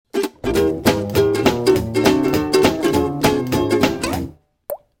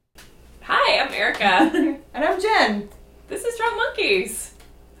again. This is Drunk Monkeys.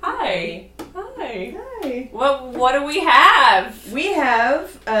 Hi. Hi. Hi. What do we have? We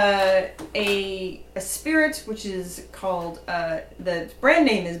have a spirit which is called, the brand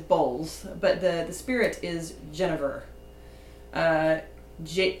name is Bowls, but the spirit is Genever.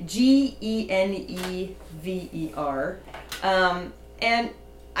 Genever. And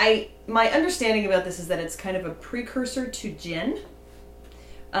my understanding about this is that it's kind of a precursor to gin.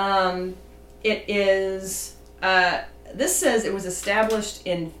 It is, this says it was established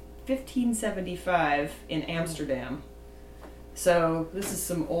in 1575 in Amsterdam. So this is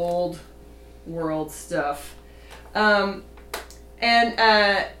some old world stuff.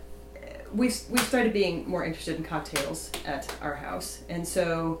 We've started being more interested in cocktails at our house. And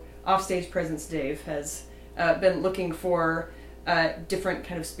so Offstage Presence Dave has been looking for different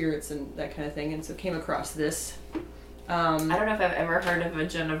kind of spirits and that kind of thing. And so came across this. I don't know if I've ever heard of a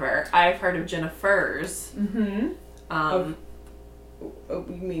Genever. I've heard of Jennifers. Mm-hmm. You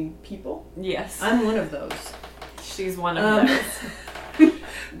mean people? Yes. I'm one of those. She's one of those.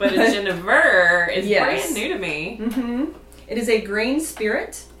 But a Genever is brand new to me. Mm-hmm. It is a grain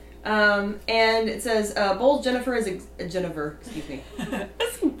spirit. And it says, Bowls Genever is a Genever, excuse me.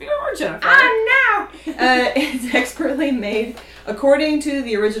 You're Jennifer. Oh no! It's expertly made according to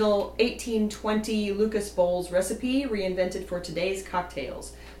the original 1820 Lucas Bowls recipe, reinvented for today's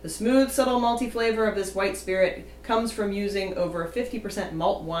cocktails. The smooth, subtle, malty flavor of this white spirit comes from using over 50%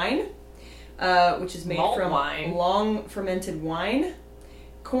 malt wine, which is made from long fermented wine,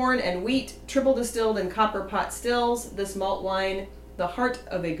 corn and wheat, triple distilled in copper pot stills. This malt wine, the heart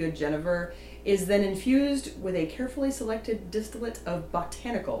of a good Genever, is then infused with a carefully selected distillate of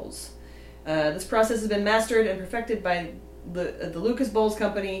botanicals. This process has been mastered and perfected by the Lucas Bowls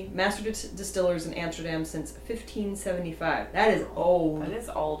Company, master distillers in Amsterdam since 1575. That is old. That is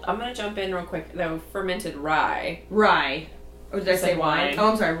old. I'm going to jump in real quick, though. Fermented rye. Rye. Or did I say wine?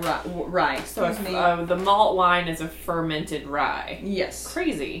 Oh, I'm sorry. Rye. So the malt wine is a fermented rye. Yes.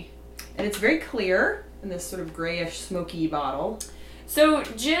 Crazy. And it's very clear in this sort of grayish, smoky bottle. So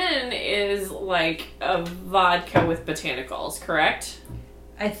gin is like a vodka with botanicals, correct?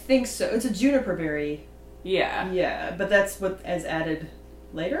 I think so. It's a juniper berry. Yeah. Yeah, but that's what is added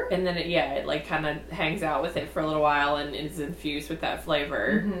later? And then it like kind of hangs out with it for a little while and is infused with that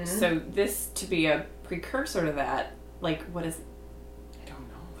flavor. Mm-hmm. So this to be a precursor to that, like what is... I don't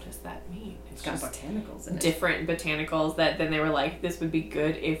know. What does that mean? It's got botanicals in it. Different botanicals that then they were like, this would be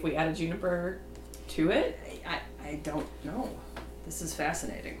good if we added juniper to it? I don't know. This is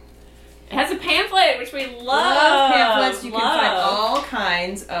fascinating. It has a pamphlet, which we love pamphlets. You can find all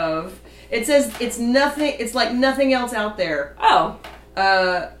kinds of... It says it's like nothing else out there. Oh.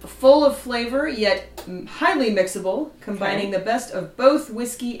 Full of flavor, yet highly mixable, combining the best of both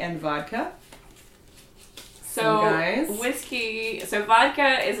whiskey and vodka. So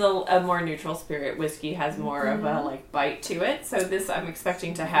vodka is a more neutral spirit. Whiskey has more of a like bite to it. So this I'm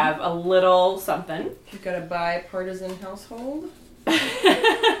expecting to have a little something. You've got a bipartisan household.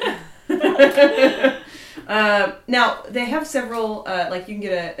 Now they have several. Like you can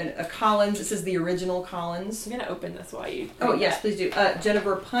get a Collins. It says the original Collins. I'm gonna open this while you. Oh yes, please do.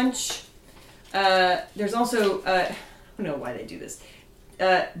 Genever Punch. There's also I don't know why they do this.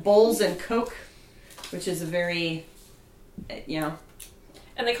 Bowls and Coke, which is a very, And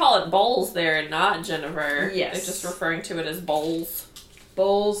they call it Bowls there, not Genever. Yes, they're just referring to it as Bowls.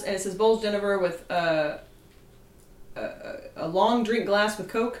 Bowls, and it says Bowls Genever with a long drink glass with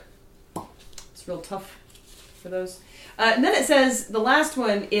Coke. It's real tough for those. And then it says the last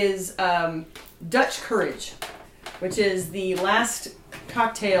one is Dutch Courage, which is the last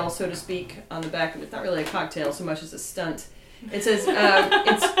cocktail, so to speak, on the back of it. It's not really a cocktail so much as a stunt. It says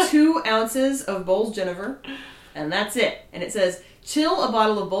it's 2 ounces of Bowls Genever, and that's it. And it says, chill a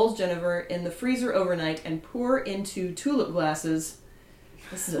bottle of Bowls Genever in the freezer overnight and pour into tulip glasses.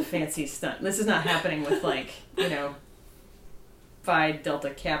 This is a fancy stunt. This is not happening with Phi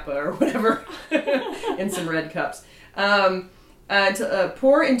Delta Kappa or whatever in some red cups.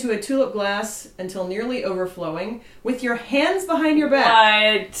 Pour into a tulip glass until nearly overflowing with your hands behind your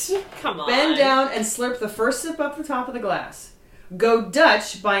back. What? Come on. Bend down and slurp the first sip up the top of the glass. Go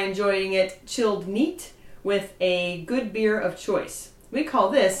Dutch by enjoying it chilled neat with a good beer of choice. We call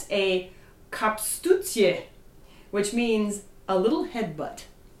this a kapstootje, which means a little headbutt.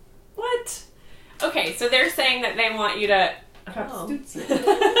 What? Okay, so they're saying that they want you to... Kapstootje.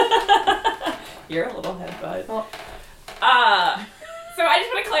 You're a little headbutt. Well, so I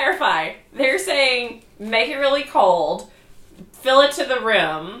just want to clarify. They're saying make it really cold, fill it to the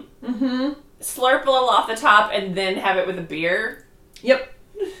rim, slurp a little off the top, and then have it with a beer. Yep.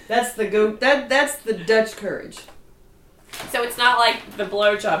 That's the Dutch Courage. So it's not like the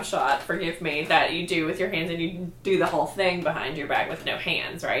blowjob shot, forgive me, that you do with your hands and you do the whole thing behind your back with no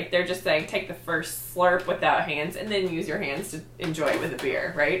hands, right? They're just saying take the first slurp without hands and then use your hands to enjoy it with a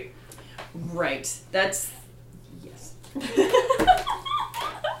beer, right? Right. That's... Yes.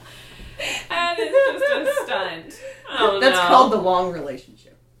 That is just a stunt. Oh, That's called the long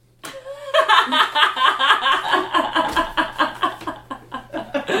relationship.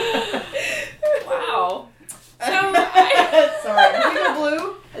 Wow. So Sorry, did we go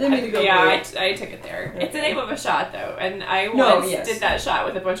blue? I didn't mean to go blue. I took it there. It's the name of a shot, though, and I once did that shot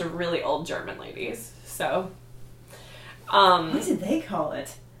with a bunch of really old German ladies. So, what did they call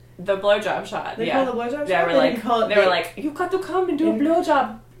it? The blowjob shot. They call it the blowjob shot? They were like, you've got to come and do a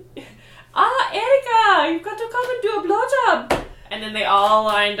blowjob. Erika, you've got to come and do a blowjob. And then they all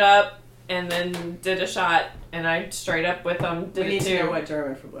lined up and then did a shot, and I straight up with them did we it too. need to know what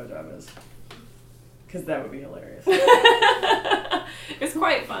German for blowjob is. Because that would be hilarious. It was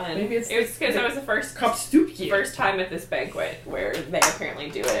quite fun. Maybe it's because it was the first time at this banquet where they apparently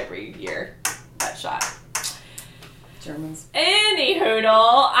do it every year. That shot. Germans. Anyhoodle,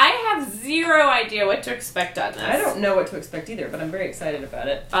 I have zero idea what to expect on this. I don't know what to expect either, but I'm very excited about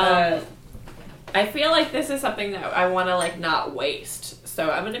it. I feel like this is something that I want to like not waste. So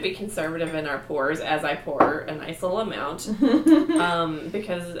I'm going to be conservative in our pours as I pour a nice little amount.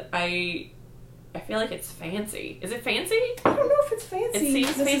 Because I feel like it's fancy. Is it fancy? I don't know if it's fancy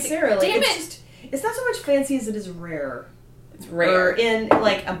necessarily. Damn it! It's not so much fancy as it is rare. It's rare. Or in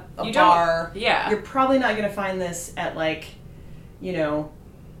like a bar. Yeah. You're probably not going to find this at like, you know,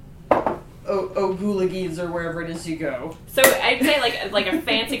 O'Gulagi's or wherever it is you go. So I'd say like a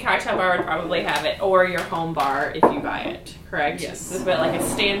fancy cocktail bar would probably have it, or your home bar if you buy it. Correct? Yes. But like a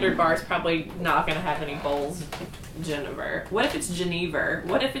standard bar is probably not going to have any bowls. Genever. What if it's Genever?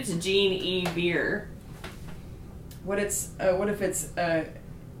 What if it's Gene E beer? What if it's Genever?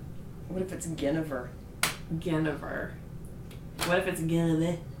 Genever. What if it's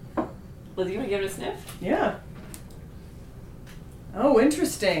Genever? Liz, you want to give it a sniff? Yeah. Oh,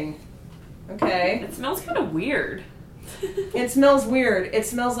 interesting. Okay. It smells kind of weird. It smells weird. It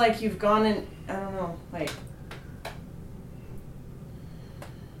smells like you've gone in. I don't know. Like.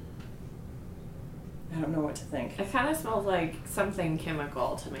 I don't know what to think. It kind of smells like something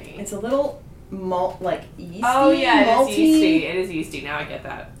chemical to me. It's a little like yeasty. Oh yeah, malty. it is yeasty. It is yeasty. Now I get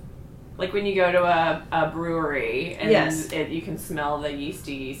that. Like when you go to a brewery and you can smell the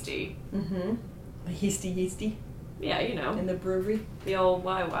yeasty. Mm-hmm. The yeasty. Yeah, you know. In the brewery. The old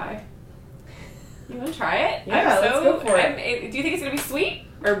YY. You want to try it? Yeah, let's go for it. Do you think it's going to be sweet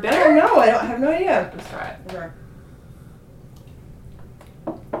or bitter? I don't know. I have no idea. Let's try it. Okay.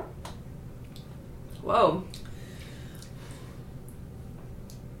 Whoa.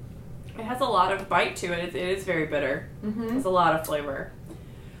 It has a lot of bite to it. It is very bitter. Mm-hmm. It's a lot of flavor.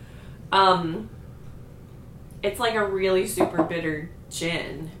 It's like a really super bitter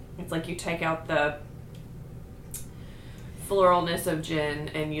gin. It's like you take out the floralness of gin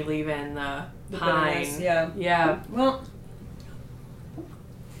and you leave in the pine. Bitterness, yeah. Yeah. Well,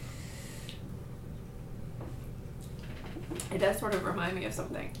 it does sort of remind me of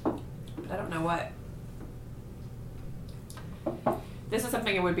something, but I don't know what. This is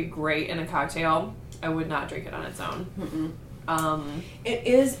something that would be great in a cocktail. I would not drink it on its own. mm-mm. It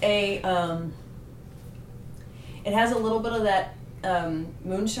is a, it has a little bit of that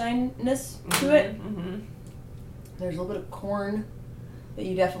moonshineness to it. Mm-hmm. There's a little bit of corn that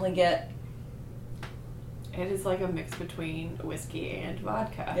you definitely get. It is like a mix between whiskey and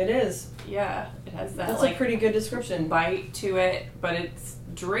vodka. It is. Yeah, it has that. That's a pretty good description. Bite to it, but it's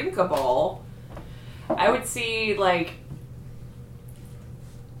drinkable. I would see like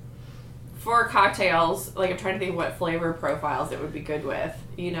for cocktails, like I'm trying to think of what flavor profiles it would be good with.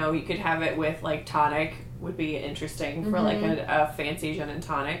 You know, you could have it with like tonic would be interesting for like a fancy gin and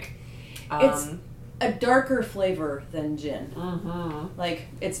tonic. It's a darker flavor than gin. Mm-hmm. Like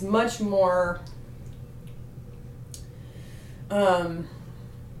it's much more.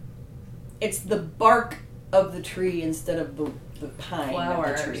 It's the bark of the tree instead of the pine flower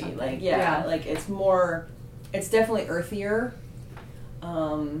of the tree. or something. Like Yeah. like it's more. It's definitely earthier.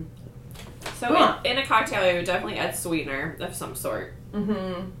 So in a cocktail, I would definitely add sweetener of some sort.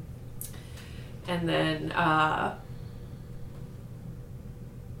 Mm-hmm. And then,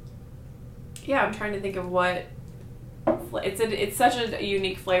 yeah, I'm trying to think of what. It's such a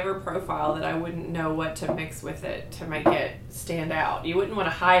unique flavor profile that I wouldn't know what to mix with it to make it stand out. You wouldn't want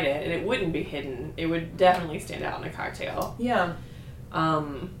to hide it, and it wouldn't be hidden. It would definitely stand out in a cocktail. Yeah.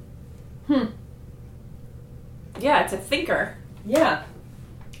 Yeah, it's a thinker. Yeah.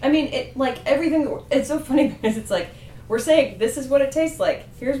 I mean, it like everything. It's so funny because it's like we're saying this is what it tastes like.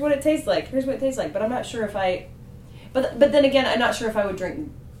 Here's what it tastes like. Here's what it tastes like. But I'm not sure if I. But then again, I'm not sure if I would drink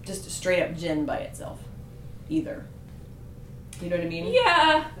just straight up gin by itself, either. You know what I mean?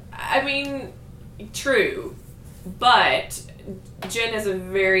 Yeah, I mean, true, but gin is a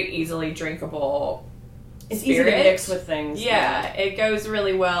very easily drinkable. It's spirit. easy to mix with things. Yeah, it goes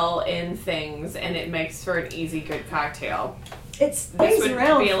really well in things, and it makes for an easy, good cocktail. It stays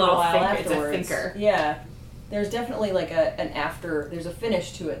around for a while afterwards. It's a thinker. Yeah, there's definitely like an after. There's a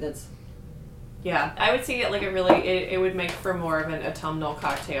finish to it that's. Yeah, I would see it like a really. It would make for more of an autumnal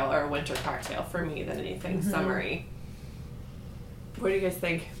cocktail or a winter cocktail for me than anything summery. What do you guys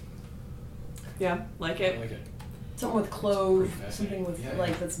think? Yeah, like it? I like it. Something with clove, Pretty something with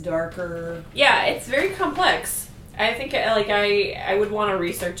fascinating. that's darker. Yeah, it's very complex. I think I would want to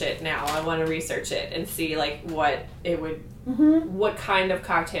research it now. I want to research it and see like what it would, what kind of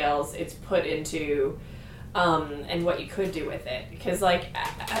cocktails it's put into, and what you could do with it. Because like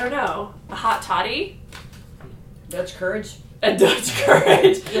I don't know, a hot toddy, Dutch courage. a Dutch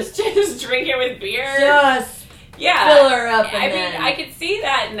courage, just drink it with beer. Just Yeah, fill her up. I mean, I could see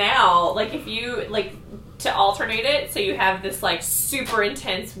that now. Like if you like. To alternate it, so you have this like super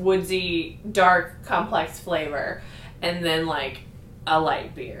intense, woodsy, dark, complex flavor, and then like a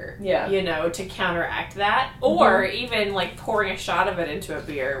light beer. Yeah. You know, to counteract that. Or even like pouring a shot of it into a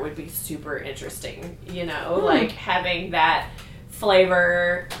beer would be super interesting. You know, like having that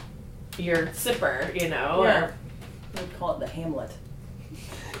flavor your sipper, you know? Yeah. We'd call it the Hamlet.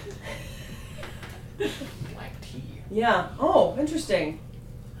 Black tea. Yeah. Oh, interesting.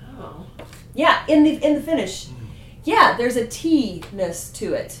 Oh. Yeah, in the finish. Yeah, there's a tea-ness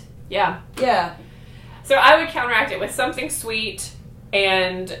to it. Yeah. Yeah. So I would counteract it with something sweet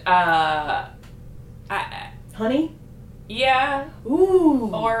and, Honey? yeah, Ooh.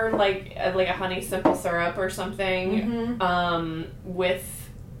 or like a honey simple syrup or something. With,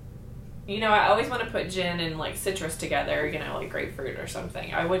 you know, I always want to put gin and like citrus together. You know, like grapefruit or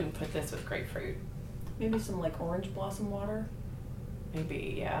something. I wouldn't put this with grapefruit. Maybe some like orange blossom water.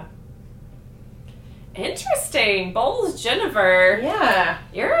 Maybe, yeah. Interesting, Bowles Jennifer. Yeah.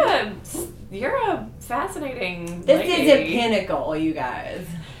 You're a fascinating. This lady. is a pinnacle, you guys.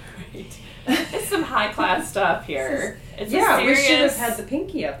 Right. It's some high class stuff here. It's Yeah, a we serious, should have had the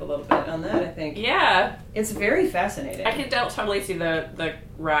pinky up a little bit on that, I think. Yeah, It's very fascinating. I can totally see the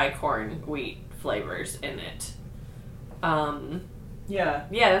rye, corn, wheat flavors in it. Yeah.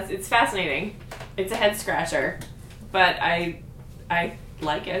 Yeah, it's fascinating. It's a head scratcher, but I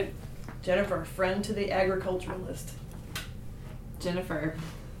like it. Jennifer, friend to the agriculturalist. Jennifer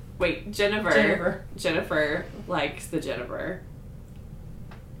likes the Jennifer.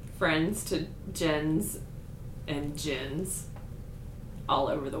 Friends to Jens and Jins all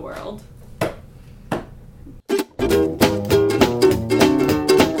over the world.